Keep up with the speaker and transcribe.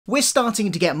We're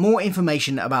starting to get more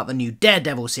information about the new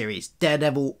Daredevil series,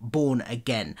 Daredevil Born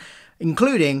again,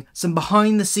 including some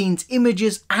behind the scenes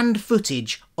images and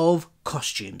footage of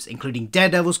costumes, including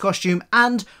Daredevil's costume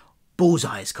and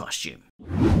Bullseye's costume.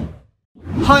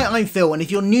 Hi, I'm Phil, and if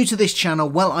you're new to this channel,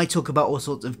 well, I talk about all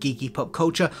sorts of geeky pop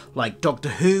culture like Doctor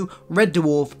Who, Red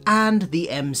Dwarf, and the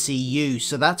MCU,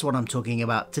 so that's what I'm talking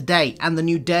about today, and the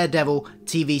new Daredevil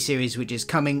TV series, which is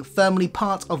coming, firmly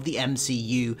part of the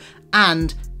MCU,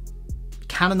 and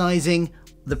canonising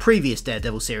the previous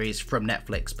Daredevil series from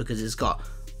Netflix, because it's got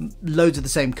loads of the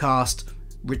same cast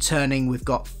returning. We've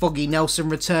got Foggy Nelson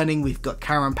returning, we've got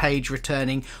Karen Page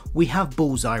returning, we have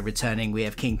Bullseye returning, we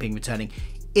have Kingpin returning.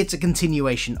 It's a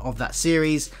continuation of that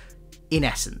series, in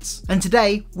essence. And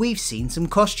today, we've seen some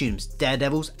costumes,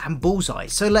 Daredevil's and Bullseye,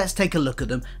 so let's take a look at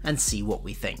them and see what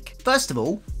we think. First of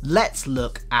all, let's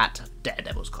look at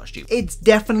Daredevil's costume. It's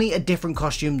definitely a different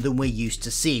costume than we're used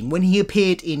to seeing. When he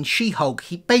appeared in She-Hulk,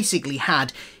 he basically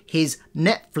had his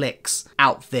Netflix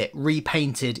outfit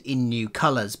repainted in new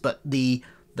colours, but the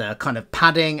kind of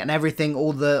padding and everything,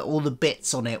 all the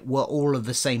bits on it were all of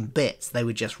the same bits, they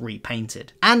were just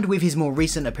repainted. And with his more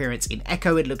recent appearance in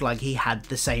Echo, it looked like he had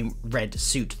the same red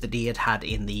suit that he had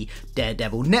in the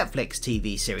Daredevil Netflix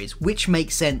TV series, which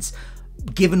makes sense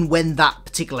given when that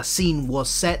particular scene was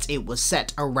set. It was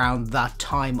set around the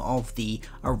time of the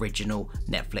original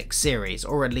Netflix series,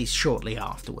 or at least shortly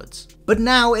afterwards. But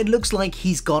now it looks like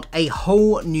he's got a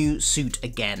whole new suit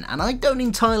again, and I don't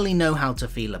entirely know how to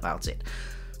feel about it.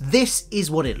 This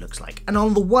is what it looks like, and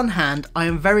on the one hand, I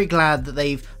am very glad that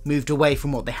they've moved away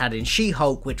from what they had in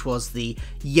She-Hulk, which was the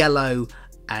yellow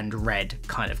and red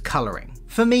kind of colouring.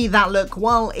 For me, that look,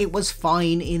 while it was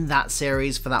fine in that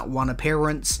series for that one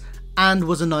appearance, and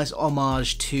was a nice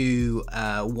homage to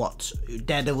what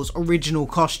Daredevil's original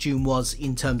costume was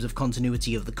in terms of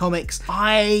continuity of the comics,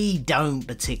 I don't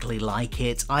particularly like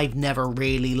it. I've never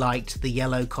really liked the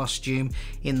yellow costume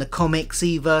in the comics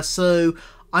either, so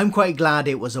I'm quite glad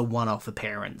it was a one-off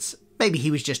appearance. Maybe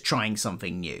he was just trying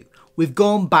something new. We've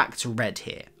gone back to red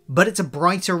here, but it's a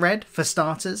brighter red for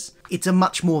starters. It's a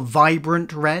much more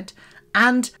vibrant red,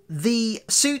 and the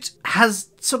suit has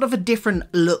sort of a different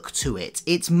look to it.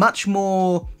 It's much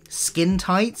more skin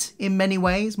tight in many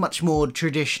ways, much more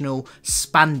traditional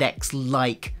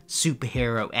spandex-like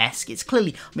superhero-esque. It's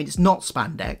clearly, I mean, it's not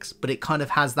spandex, but it kind of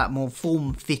has that more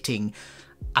form-fitting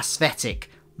aesthetic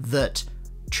that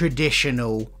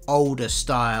traditional older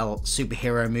style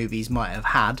superhero movies might have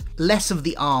had. Less of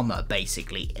the armour,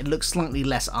 basically. It looks slightly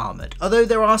less armoured. Although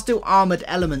there are still armoured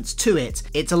elements to it,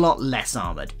 it's a lot less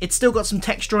armoured. It's still got some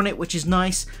texture on it, which is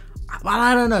nice, but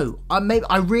I don't know.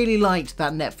 I really liked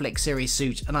that Netflix series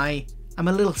suit, and I am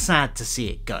a little sad to see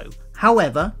it go.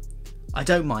 However, I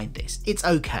don't mind this. It's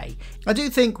okay. I do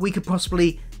think we could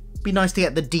possibly be nice to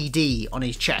get the DD on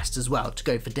his chest as well to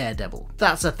go for Daredevil.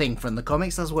 That's a thing from the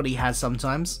comics, that's what he has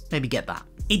sometimes. Maybe get that.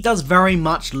 It does very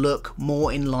much look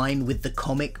more in line with the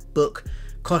comic book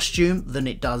costume than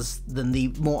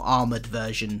the more armoured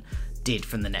version did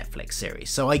from the Netflix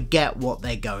series. So I get what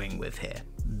they're going with here.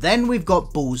 Then we've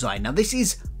got Bullseye. Now this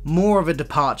is more of a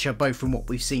departure both from what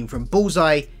we've seen from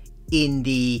Bullseye in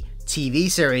the TV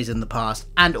series in the past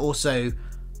and also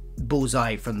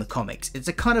Bullseye from the comics. It's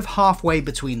a kind of halfway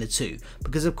between the two,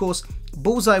 because of course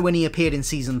Bullseye, when he appeared in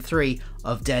season 3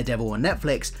 of Daredevil on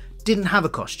Netflix, didn't have a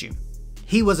costume.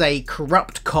 He was a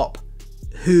corrupt cop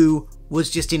who was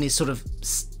just in his sort of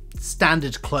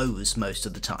standard clothes most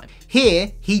of the time.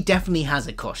 Here he definitely has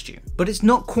a costume, but it's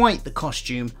not quite the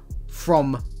costume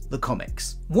from the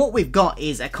comics. What we've got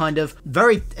is a kind of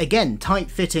very, again,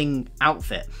 tight-fitting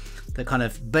outfit. They're kind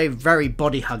of very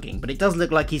body hugging, but it does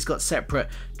look like he's got separate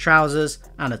trousers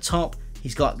and a top.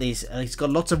 He's got these. He's got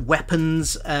lots of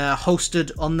weapons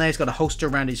holstered on there. He's got a holster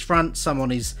around his front, some on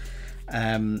his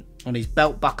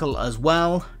belt buckle as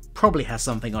well. Probably has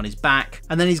something on his back,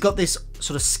 and then he's got this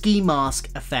sort of ski mask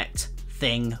effect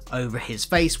thing over his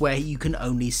face where you can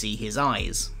only see his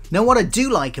eyes. Now, what I do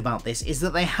like about this is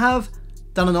that they have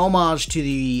done an homage to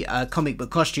the comic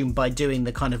book costume by doing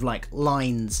the kind of like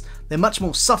lines. They're much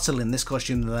more subtle in this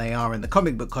costume than they are in the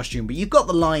comic book costume, but you've got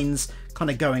the lines kind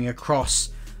of going across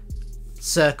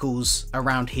circles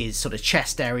around his sort of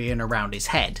chest area and around his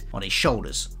head, on his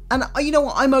shoulders. And you know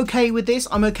what, I'm okay with this.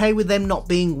 I'm okay with them not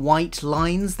being white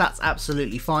lines. That's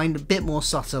absolutely fine. A bit more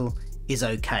subtle is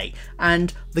okay.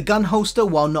 And the gun holster,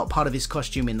 while not part of his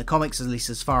costume in the comics, at least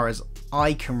as far as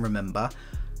I can remember,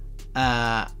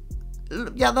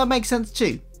 yeah, that makes sense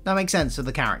too. That makes sense for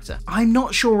the character. I'm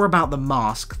not sure about the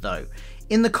mask though.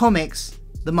 In the comics,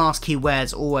 the mask he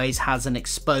wears always has an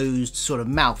exposed sort of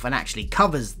mouth and actually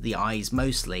covers the eyes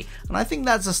mostly, and I think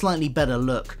that's a slightly better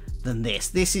look than this.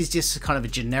 This is just kind of a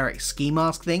generic ski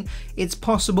mask thing. It's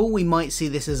possible we might see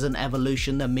this as an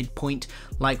evolution, a midpoint,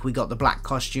 like we got the black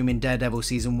costume in Daredevil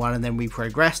season 1 and then we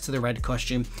progress to the red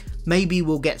costume. Maybe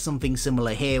we'll get something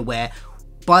similar here where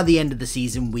by the end of the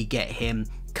season we get him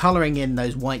colouring in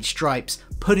those white stripes,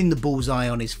 putting the bullseye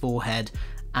on his forehead,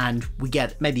 and we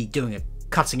get maybe doing a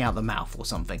cutting out the mouth or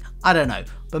something. I don't know,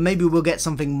 but maybe we'll get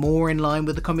something more in line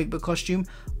with the comic book costume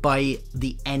by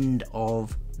the end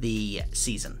of the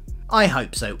season. I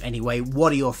hope so anyway.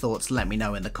 What are your thoughts? Let me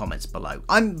know in the comments below.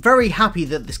 I'm very happy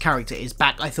that this character is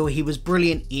back. I thought he was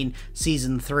brilliant in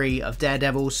season 3 of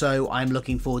Daredevil, so I'm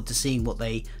looking forward to seeing what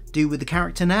they do with the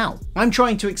character now. I'm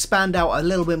trying to expand out a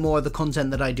little bit more of the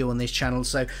content that I do on this channel,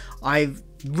 so I'm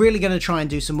really going to try and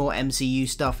do some more MCU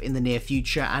stuff in the near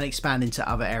future and expand into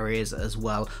other areas as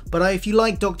well. But if you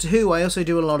like Doctor Who, I also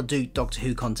do a lot of Doctor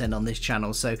Who content on this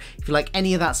channel, so if you like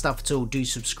any of that stuff at all, do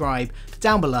subscribe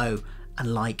down below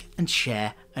and like and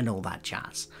share and all that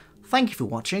jazz. Thank you for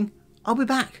watching. I'll be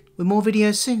back with more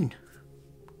videos soon.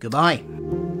 Goodbye.